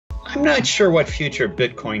I'm not sure what future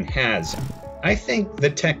Bitcoin has. I think the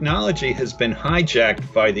technology has been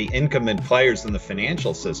hijacked by the incumbent players in the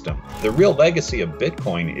financial system. The real legacy of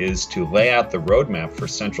Bitcoin is to lay out the roadmap for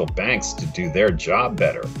central banks to do their job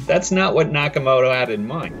better. That's not what Nakamoto had in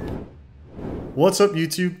mind. What's up,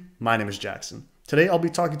 YouTube? My name is Jackson. Today I'll be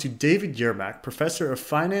talking to David Yermack, Professor of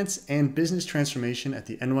Finance and Business Transformation at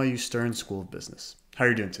the NYU Stern School of Business. How are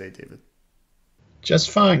you doing today, David? Just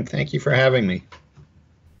fine. Thank you for having me.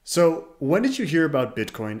 So, when did you hear about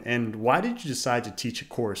Bitcoin and why did you decide to teach a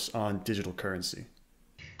course on digital currency?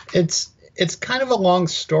 It's kind of a long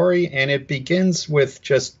story, and it begins with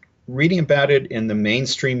just reading about it in the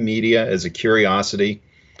mainstream media as a curiosity.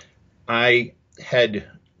 I had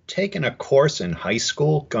taken a course in high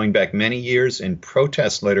school, going back many years, in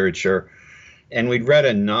protest literature, and we'd read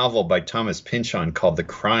a novel by Thomas Pynchon called The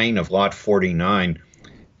Crying of Lot 49.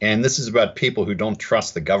 And this is about people who don't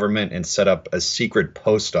trust the government and set up a secret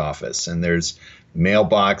post office. And there's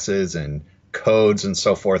mailboxes and codes and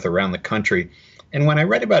so forth around the country. And when I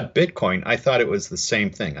read about Bitcoin, I thought it was the same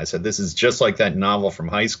thing. I said, this is just like that novel from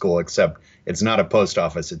high school, except it's not a post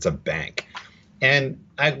office, it's a bank. And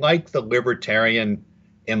I liked the libertarian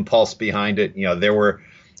impulse behind it. You know, there were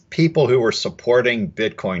people who were supporting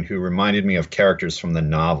Bitcoin who reminded me of characters from the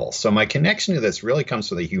novel. So my connection to this really comes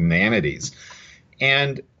from the humanities.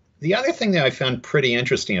 And the other thing that I found pretty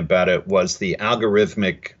interesting about it was the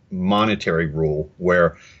algorithmic monetary rule,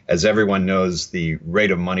 where, as everyone knows, the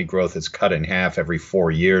rate of money growth is cut in half every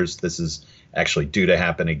 4 years. This is actually due to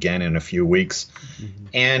happen again in a few weeks.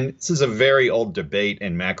 And this is a very old debate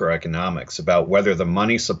in macroeconomics about whether the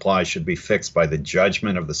money supply should be fixed by the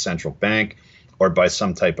judgment of the central bank or by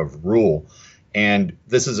some type of rule. And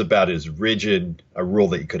this is about as rigid a rule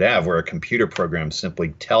that you could have, where a computer program simply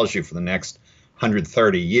tells you for the next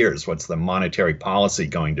 130 years what's the monetary policy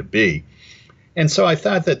going to be. And so I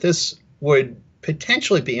thought that this would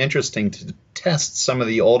potentially be interesting to test some of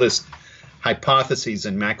the oldest hypotheses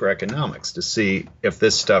in macroeconomics to see if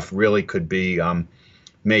this stuff really could be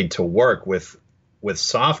made to work with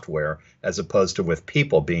software as opposed to with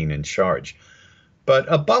people being in charge.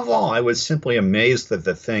 But above all, I was simply amazed that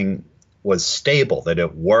the thing was stable, that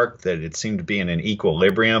it worked, that it seemed to be in an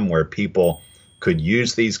equilibrium where people could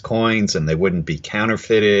use these coins and they wouldn't be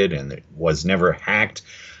counterfeited and it was never hacked.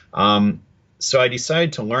 So I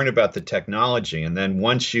decided to learn about the technology. And then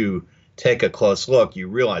once you take a close look, you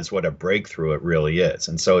realize what a breakthrough it really is.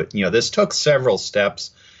 And so, this took several steps.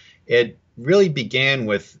 It really began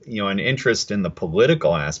with, an interest in the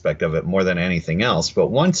political aspect of it more than anything else. But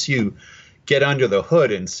once you get under the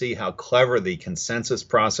hood and see how clever the consensus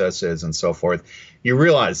process is and so forth, you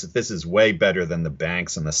realize that this is way better than the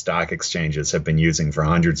banks and the stock exchanges have been using for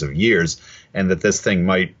hundreds of years, and that this thing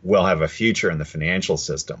might well have a future in the financial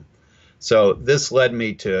system. So this led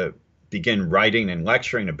me to begin writing and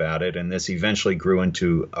lecturing about it, and this eventually grew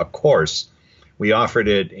into a course. We offered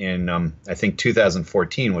it in, I think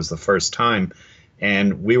 2014 was the first time,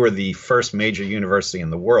 and we were the first major university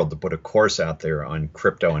in the world to put a course out there on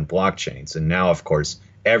crypto and blockchains. And now, of course,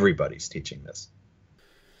 everybody's teaching this.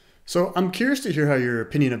 So I'm curious to hear how your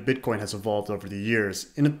opinion of Bitcoin has evolved over the years.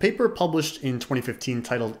 In a paper published in 2015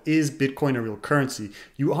 titled, "Is Bitcoin a Real Currency?"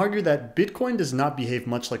 you argue that Bitcoin does not behave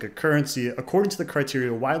much like a currency according to the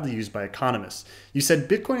criteria widely used by economists. You said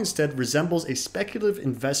Bitcoin instead resembles a speculative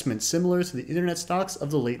investment similar to the internet stocks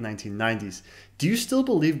of the late 1990s. Do you still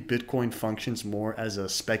believe Bitcoin functions more as a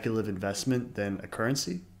speculative investment than a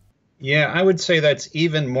currency? Yeah, I would say that's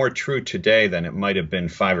even more true today than it might have been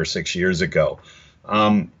 5 or 6 years ago.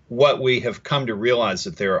 What we have come to realize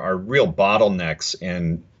that there are real bottlenecks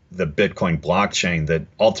in the Bitcoin blockchain, that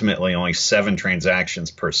ultimately only 7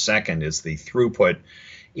 transactions per second is the throughput.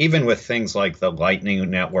 Even with things like the Lightning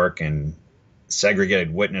Network and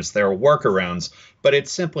segregated witness, there are workarounds, but it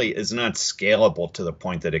simply is not scalable to the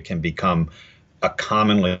point that it can become a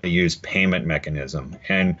commonly used payment mechanism.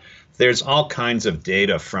 And there's all kinds of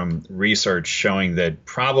data from research showing that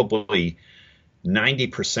probably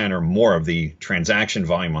 90% or more of the transaction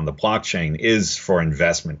volume on the blockchain is for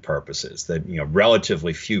investment purposes, that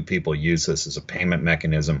relatively few people use this as a payment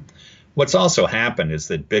mechanism. What's also happened is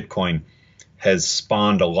that Bitcoin has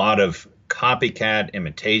spawned a lot of copycat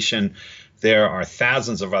imitation. There are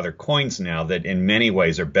thousands of other coins now that in many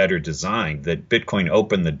ways are better designed, that Bitcoin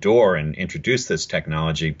opened the door and introduced this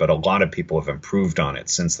technology, but a lot of people have improved on it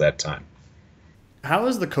since that time. How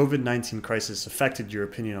has the COVID-19 crisis affected your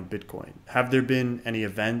opinion on Bitcoin? Have there been any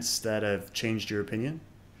events that have changed your opinion?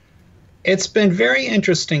 It's been very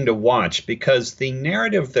interesting to watch, because the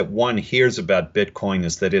narrative that one hears about Bitcoin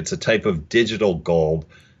is that it's a type of digital gold.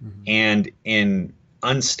 And in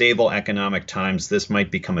unstable economic times, this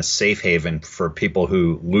might become a safe haven for people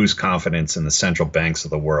who lose confidence in the central banks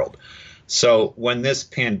of the world. So when this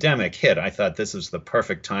pandemic hit, I thought this was the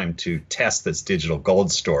perfect time to test this digital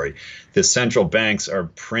gold story. The central banks are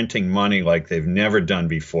printing money like they've never done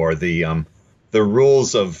before. The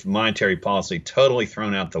rules of monetary policy totally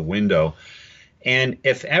thrown out the window. And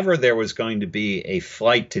if ever there was going to be a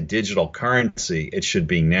flight to digital currency, it should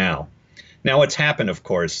be now. Now, what's happened, of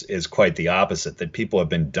course, is quite the opposite, that people have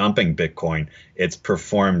been dumping Bitcoin. It's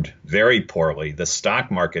performed very poorly. The stock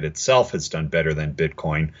market itself has done better than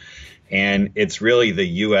Bitcoin. And it's really the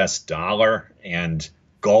US dollar and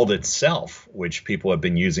gold itself, which people have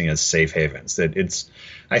been using as safe havens. That it's,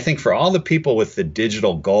 I think for all the people with the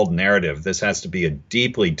digital gold narrative, this has to be a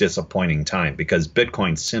deeply disappointing time because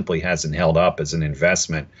Bitcoin simply hasn't held up as an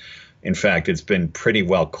investment. In fact, it's been pretty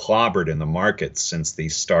well clobbered in the markets since the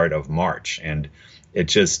start of March, and it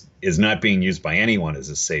just is not being used by anyone as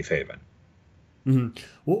a safe haven. Mm-hmm.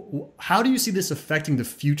 Well, how do you see this affecting the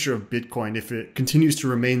future of Bitcoin if it continues to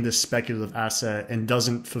remain this speculative asset and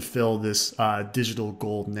doesn't fulfill this digital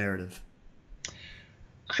gold narrative?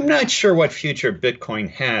 I'm not sure what future Bitcoin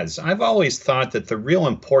has. I've always thought that the real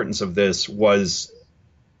importance of this was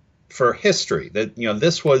for history, that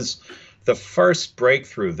this was the first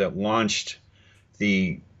breakthrough that launched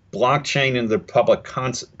the blockchain into the public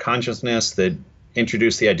consciousness, that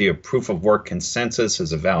introduced the idea of proof of work consensus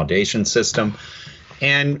as a validation system.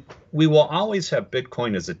 And we will always have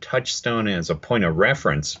Bitcoin as a touchstone and as a point of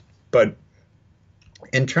reference. But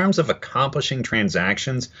in terms of accomplishing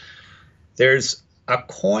transactions, there's a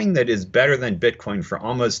coin that is better than Bitcoin for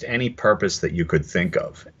almost any purpose that you could think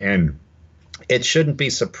of. And it shouldn't be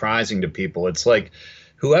surprising to people. It's like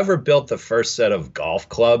whoever built the first set of golf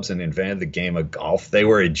clubs and invented the game of golf, they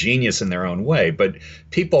were a genius in their own way. But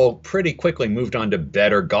people pretty quickly moved on to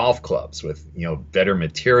better golf clubs with, better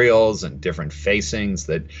materials and different facings.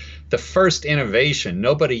 That the first innovation,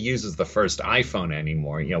 nobody uses the first iPhone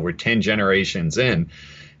anymore. We're 10 generations in.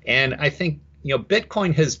 And I think,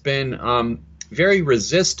 Bitcoin has been very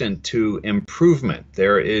resistant to improvement.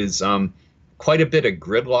 There is quite a bit of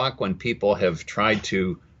gridlock when people have tried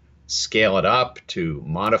to scale it up, to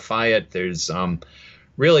modify it. There's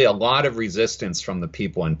really a lot of resistance from the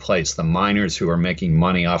people in place, the miners who are making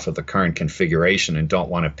money off of the current configuration and don't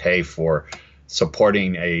want to pay for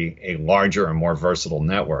supporting a larger and more versatile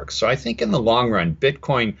network. So I think in the long run,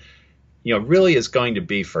 Bitcoin, really is going to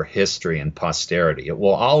be for history and posterity. It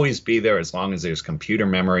will always be there as long as there's computer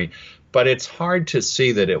memory, but it's hard to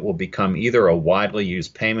see that it will become either a widely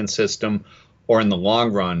used payment system or in the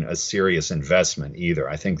long run, a serious investment either.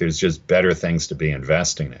 I think there's just better things to be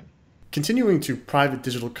investing in. Continuing to private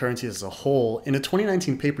digital currency as a whole, in a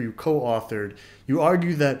 2019 paper you co-authored, you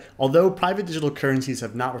argue that although private digital currencies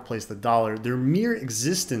have not replaced the dollar, their mere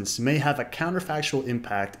existence may have a counterfactual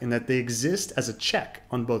impact in that they exist as a check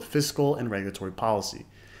on both fiscal and regulatory policy.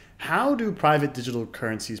 How do private digital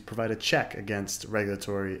currencies provide a check against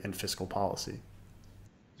regulatory and fiscal policy?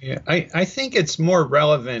 Yeah, I think it's more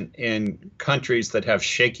relevant in countries that have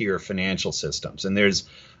shakier financial systems. And there's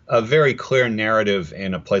a very clear narrative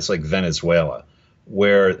in a place like Venezuela,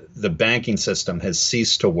 where the banking system has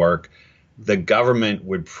ceased to work. The government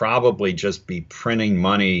would probably just be printing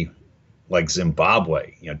money like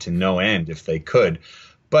Zimbabwe, to no end if they could.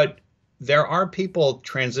 But there are people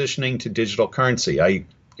transitioning to digital currency. I,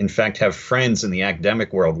 in fact, have friends in the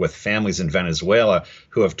academic world with families in Venezuela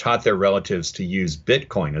who have taught their relatives to use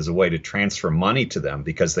Bitcoin as a way to transfer money to them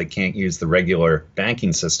because they can't use the regular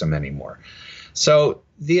banking system anymore. So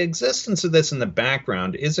the existence of this in the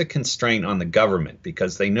background is a constraint on the government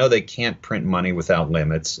because they know they can't print money without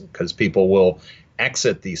limits because people will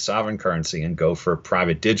exit the sovereign currency and go for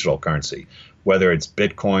private digital currency, whether it's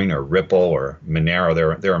Bitcoin or Ripple or Monero.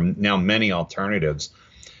 There are now many alternatives.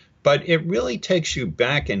 But it really takes you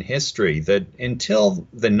back in history that until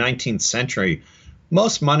the 19th century,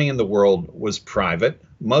 most money in the world was private.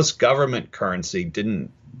 Most government currency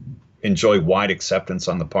didn't enjoy wide acceptance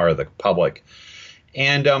on the part of the public.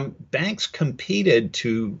 And banks competed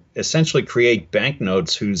to essentially create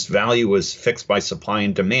banknotes whose value was fixed by supply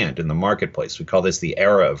and demand in the marketplace. We call this the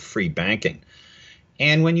era of free banking.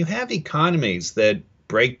 And when you have economies that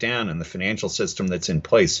break down and the financial system that's in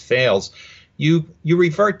place fails, you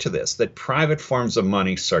revert to this, that private forms of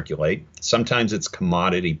money circulate. Sometimes it's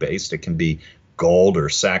commodity based. It can be gold or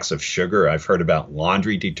sacks of sugar. I've heard about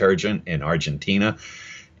laundry detergent in Argentina.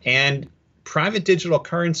 And private digital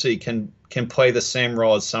currency can play the same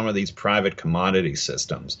role as some of these private commodity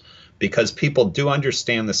systems because people do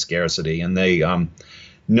understand the scarcity and they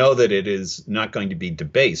know that it is not going to be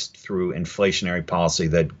debased through inflationary policy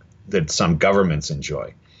that that some governments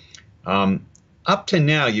enjoy. Up to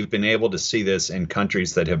now, you've been able to see this in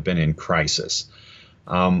countries that have been in crisis.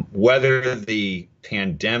 Whether the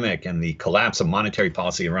pandemic and the collapse of monetary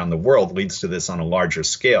policy around the world leads to this on a larger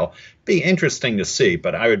scale, be interesting to see,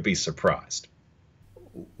 but I would be surprised.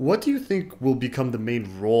 What do you think will become the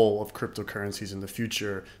main role of cryptocurrencies in the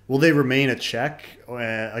future? Will they remain a check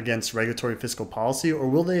against regulatory fiscal policy, or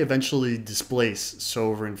will they eventually displace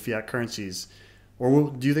sovereign fiat currencies?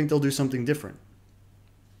 Do you think they'll do something different?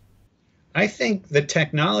 I think the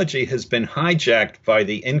technology has been hijacked by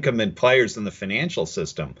the incumbent players in the financial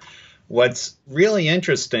system. What's really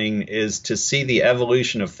interesting is to see the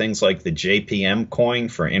evolution of things like the JPM coin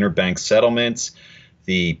for interbank settlements,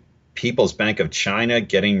 the People's Bank of China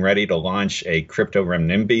getting ready to launch a crypto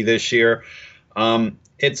renminbi this year.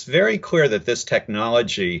 It's very clear that this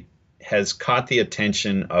technology has caught the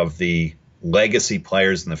attention of the legacy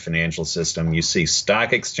players in the financial system. You see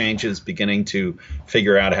stock exchanges beginning to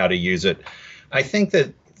figure out how to use it. I think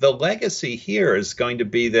that the legacy here is going to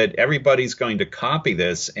be that everybody's going to copy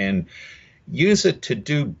this and use it to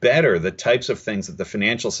do better the types of things that the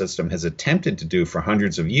financial system has attempted to do for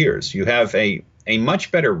hundreds of years. You have a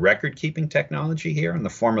much better record-keeping technology here in the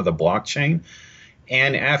form of the blockchain.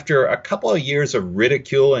 And after a couple of years of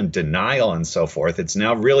ridicule and denial and so forth, it's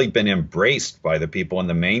now really been embraced by the people in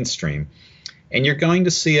the mainstream. And you're going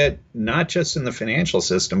to see it not just in the financial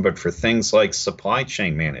system, but for things like supply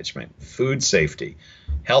chain management, food safety,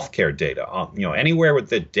 healthcare data. Anywhere with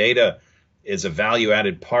the data is a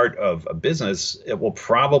value-added part of a business, it will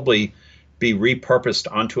probably be repurposed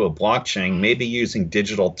onto a blockchain, maybe using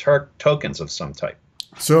digital tokens of some type.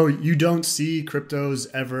 So you don't see cryptos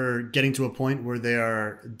ever getting to a point where they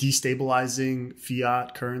are destabilizing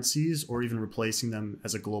fiat currencies or even replacing them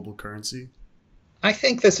as a global currency? I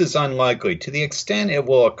think this is unlikely. To the extent it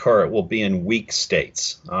will occur, it will be in weak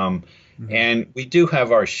states. And we do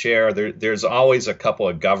have our share. There's always a couple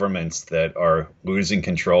of governments that are losing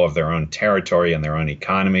control of their own territory and their own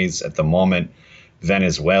economies. At the moment,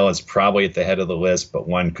 Venezuela is probably at the head of the list, but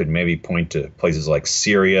one could maybe point to places like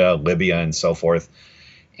Syria, Libya, and so forth.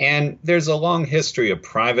 And there's a long history of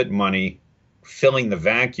private money filling the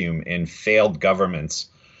vacuum in failed governments.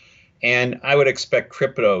 And I would expect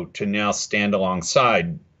crypto to now stand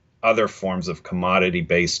alongside other forms of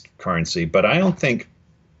commodity-based currency, but I don't think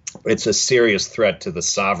it's a serious threat to the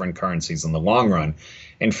sovereign currencies in the long run.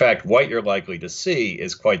 In fact, what you're likely to see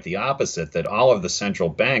is quite the opposite, that all of the central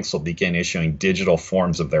banks will begin issuing digital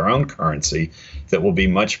forms of their own currency that will be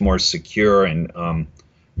much more secure and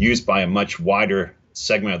used by a much wider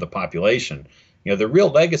segment of the population. The real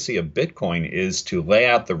legacy of Bitcoin is to lay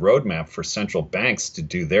out the roadmap for central banks to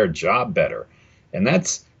do their job better. And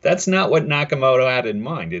that's not what Nakamoto had in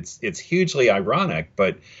mind. It's hugely ironic,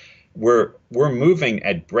 but we're moving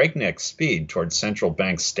at breakneck speed towards central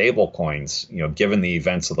bank stable coins, given the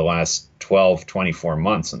events of the last 12, 24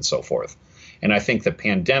 months and so forth. And I think the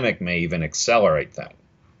pandemic may even accelerate that.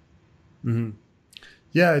 Mm-hmm.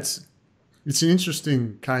 Yeah, it's an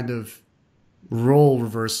interesting kind of role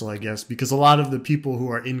reversal, I guess, because a lot of the people who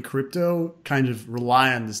are in crypto kind of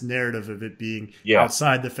rely on this narrative of it being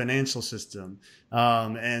outside the financial system.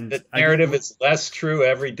 And the narrative is less true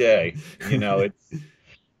every day. It's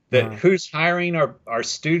that who's hiring our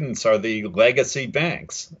students are the legacy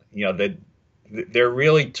banks. That they're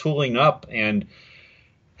really tooling up and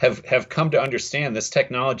have come to understand this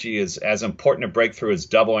technology is as important a breakthrough as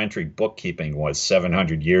double entry bookkeeping was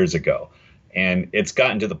 700 years ago. And it's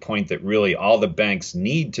gotten to the point that really all the banks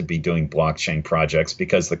need to be doing blockchain projects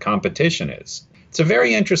because the competition is. It's a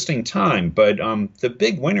very interesting time, but the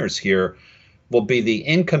big winners here will be the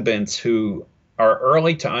incumbents who are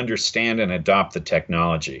early to understand and adopt the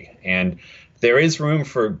technology. And there is room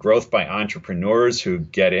for growth by entrepreneurs who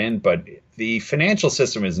get in, but the financial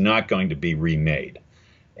system is not going to be remade.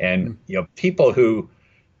 And people who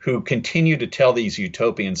continue to tell these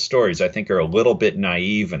utopian stories, I think, are a little bit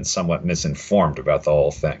naive and somewhat misinformed about the whole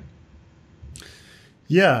thing.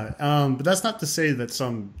 Yeah, but that's not to say that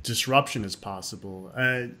some disruption is possible.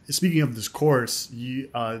 Speaking of this course,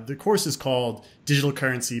 the course is called Digital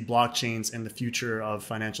Currency, Blockchains, and the Future of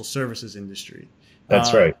Financial Services Industry.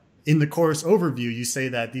 That's right. In the course overview, you say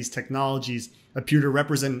that these technologies appear to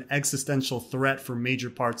represent an existential threat for major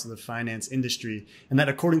parts of the finance industry, and that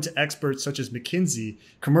according to experts such as McKinsey,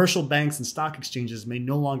 commercial banks and stock exchanges may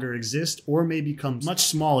no longer exist or may become much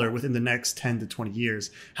smaller within the next 10 to 20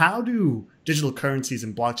 years. How do digital currencies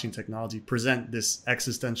and blockchain technology present this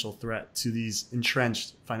existential threat to these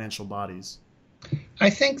entrenched financial bodies?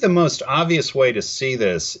 I think the most obvious way to see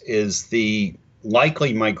this is the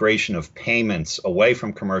likely migration of payments away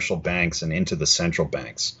from commercial banks and into the central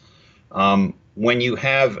banks. When you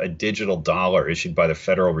have a digital dollar issued by the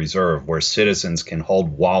Federal Reserve where citizens can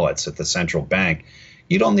hold wallets at the central bank,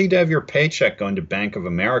 you don't need to have your paycheck going to Bank of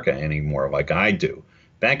America anymore like I do.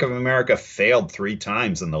 Bank of America failed 3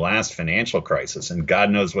 times in the last financial crisis, and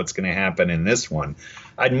God knows what's going to happen in this one.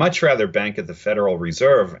 I'd much rather bank at the Federal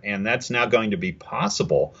Reserve, and that's now going to be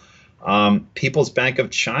possible. People's Bank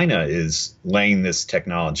of China is laying this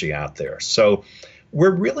technology out there. So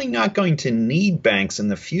we're really not going to need banks in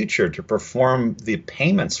the future to perform the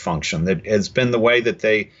payments function that has been the way that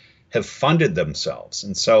they have funded themselves.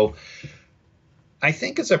 And so I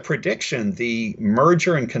think as a prediction, the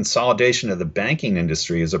merger and consolidation of the banking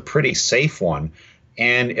industry is a pretty safe one.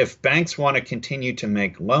 And if banks want to continue to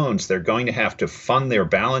make loans, they're going to have to fund their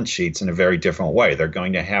balance sheets in a very different way. They're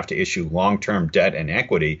going to have to issue long-term debt and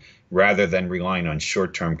equity rather than relying on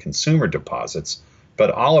short-term consumer deposits.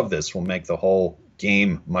 But all of this will make the whole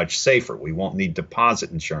game much safer. We won't need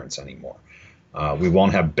deposit insurance anymore. We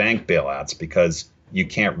won't have bank bailouts because you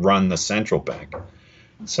can't run the central bank.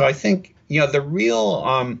 So I think, the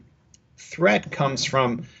real threat comes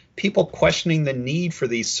from people questioning the need for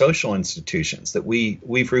these social institutions, that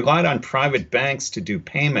we've relied on private banks to do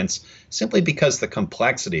payments simply because the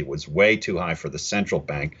complexity was way too high for the central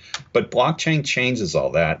bank. But blockchain changes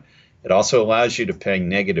all that. It also allows you to pay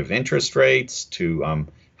negative interest rates, to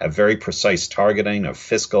have very precise targeting of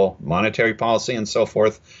fiscal, monetary policy, and so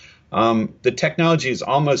forth. The technology is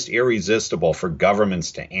almost irresistible for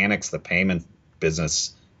governments to annex the payment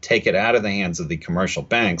business, take it out of the hands of the commercial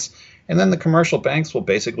banks, and then the commercial banks will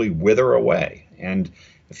basically wither away. And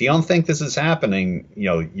if you don't think this is happening,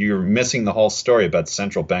 you're missing the whole story about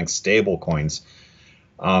central bank stable coins.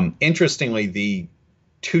 Interestingly, the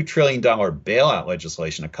 $2 trillion bailout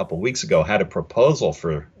legislation a couple of weeks ago had a proposal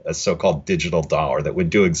for a so-called digital dollar that would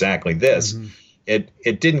do exactly this. Mm-hmm.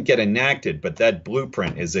 It didn't get enacted, but that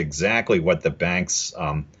blueprint is exactly what the banks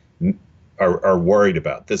are worried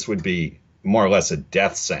about. This would be more or less a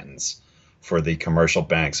death sentence for the commercial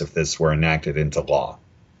banks if this were enacted into law.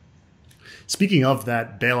 Speaking of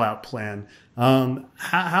that bailout plan,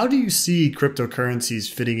 how do you see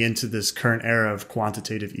cryptocurrencies fitting into this current era of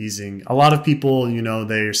quantitative easing? A lot of people,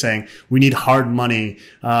 they're saying we need hard money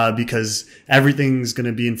because everything's going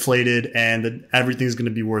to be inflated and everything's going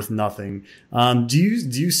to be worth nothing. Do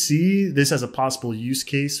you see this as a possible use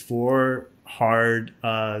case for hard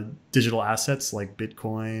digital assets like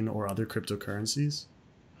Bitcoin or other cryptocurrencies?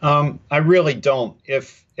 I really don't.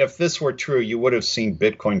 If this were true, you would have seen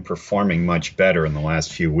Bitcoin performing much better in the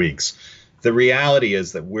last few weeks. The reality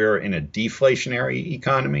is that we're in a deflationary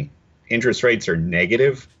economy. Interest rates are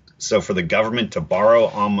negative. So for the government to borrow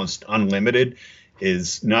almost unlimited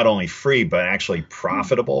is not only free, but actually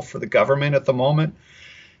profitable for the government at the moment.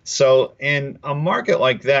 So in a market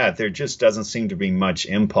like that, there just doesn't seem to be much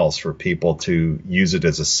impulse for people to use it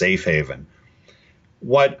as a safe haven.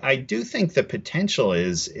 What I do think the potential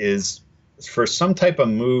is for some type of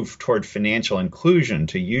move toward financial inclusion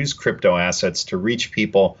to use crypto assets to reach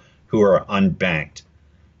people who are unbanked.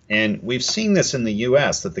 And we've seen this in the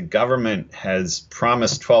U.S., that the government has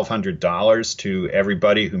promised $1,200 to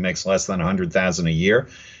everybody who makes less than $100,000 a year.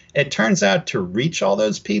 It turns out to reach all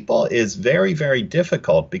those people is very, very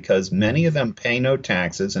difficult because many of them pay no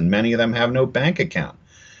taxes and many of them have no bank account.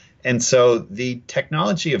 And so the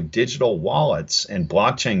technology of digital wallets and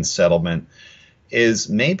blockchain settlement is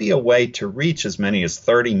maybe a way to reach as many as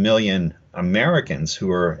 30 million Americans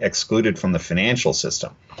who are excluded from the financial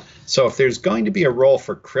system. So if there's going to be a role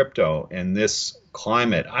for crypto in this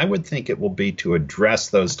climate, I would think it will be to address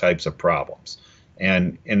those types of problems.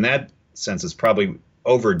 And in that sense, it's probably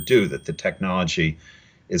overdue that the technology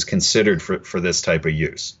is considered for this type of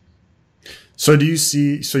use. So you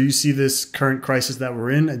see this current crisis that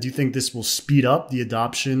we're in, and do you think this will speed up the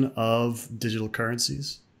adoption of digital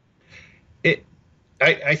currencies?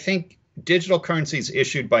 I think digital currencies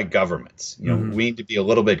issued by governments, we need to be a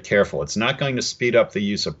little bit careful. It's not going to speed up the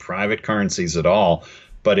use of private currencies at all,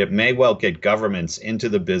 but it may well get governments into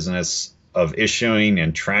the business of issuing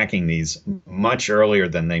and tracking these much earlier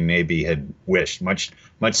than they maybe had wished, much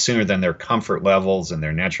sooner than their comfort levels and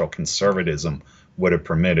their natural conservatism would have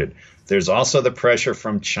permitted. There's also the pressure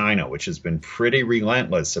from China, which has been pretty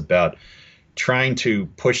relentless about trying to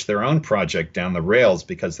push their own project down the rails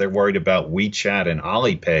because they're worried about WeChat and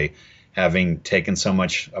Alipay having taken so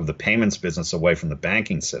much of the payments business away from the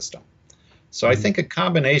banking system. So I think a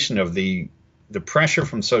combination of the pressure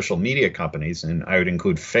from social media companies, and I would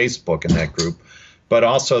include Facebook in that group, but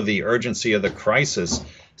also the urgency of the crisis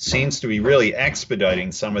seems to be really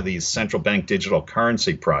expediting some of these central bank digital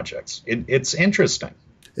currency projects. It's interesting.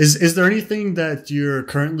 Is there anything that you're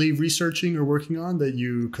currently researching or working on that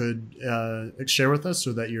you could share with us,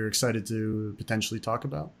 or that you're excited to potentially talk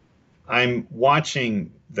about? I'm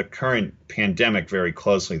watching the current pandemic very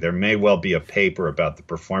closely. There may well be a paper about the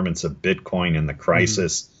performance of Bitcoin in the Mhm.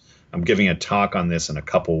 crisis. I'm giving a talk on this in a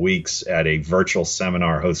couple weeks at a virtual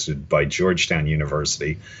seminar hosted by Georgetown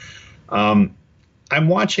University. Um, I'm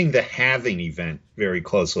watching the halving event very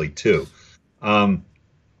closely too. Um,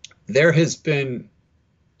 there has been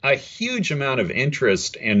a huge amount of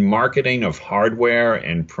interest in marketing of hardware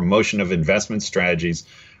and promotion of investment strategies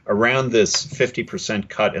around this 50%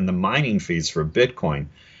 cut in the mining fees for Bitcoin.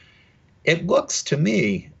 It looks to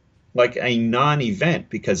me like a non event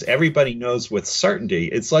because everybody knows with certainty.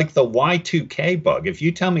 It's like the Y2K bug. If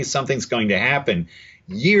you tell me something's going to happen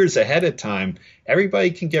years ahead of time, everybody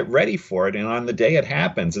can get ready for it. And on the day it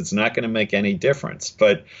happens, it's not going to make any difference.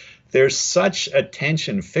 But there's such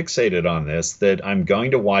attention fixated on this that I'm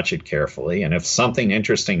going to watch it carefully. And if something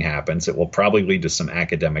interesting happens, it will probably lead to some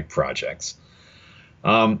academic projects.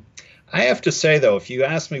 Um, I have to say, though, if you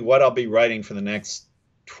ask me what I'll be writing for the next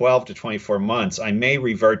 12 to 24 months, I may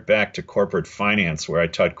revert back to corporate finance where I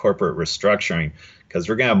taught corporate restructuring because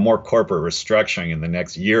we're going to have more corporate restructuring in the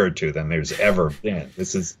next year or two than there's ever been.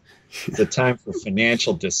 This is the time for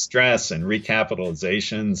financial distress and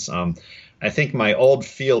recapitalizations. I think my old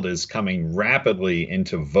field is coming rapidly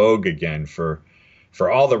into vogue again for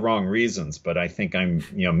all the wrong reasons, but I think I'm,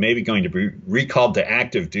 maybe going to be recalled to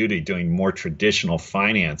active duty doing more traditional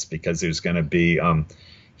finance because there's going to be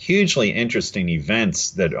hugely interesting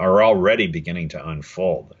events that are already beginning to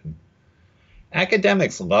unfold. And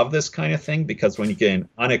academics love this kind of thing because when you get an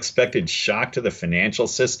unexpected shock to the financial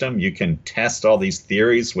system, you can test all these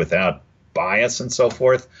theories without bias and so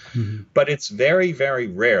forth. Mhm. But it's very, very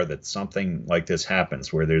rare that something like this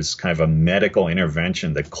happens where there's kind of a medical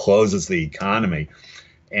intervention that closes the economy.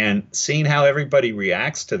 And seeing how everybody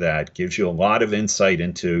reacts to that gives you a lot of insight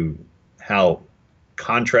into how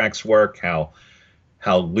contracts work, how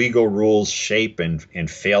legal rules shape and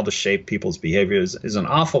fail to shape people's behaviors is an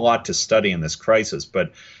awful lot to study in this crisis.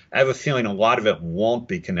 But I have a feeling a lot of it won't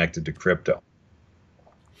be connected to crypto.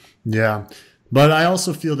 Yeah. But I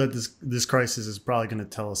also feel that this crisis is probably going to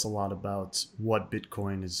tell us a lot about what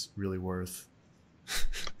Bitcoin is really worth.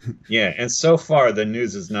 Yeah, and so far the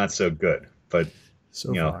news is not so good, but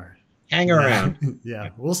So you know, far. hang Yeah. around. Yeah.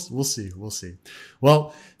 We'll see. We'll see.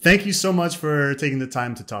 Well, thank you so much for taking the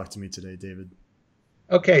time to talk to me today, David.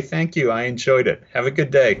 Okay, thank you. I enjoyed it. Have a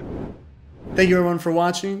good day. Thank you everyone for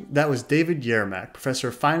watching. That was David Yermack, Professor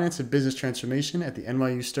of Finance and Business Transformation at the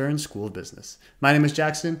NYU Stern School of Business. My name is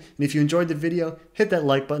Jackson, and if you enjoyed the video, hit that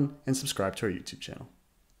like button and subscribe to our YouTube channel.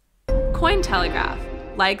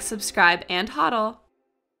 Cointelegraph. Like, subscribe, and hodl.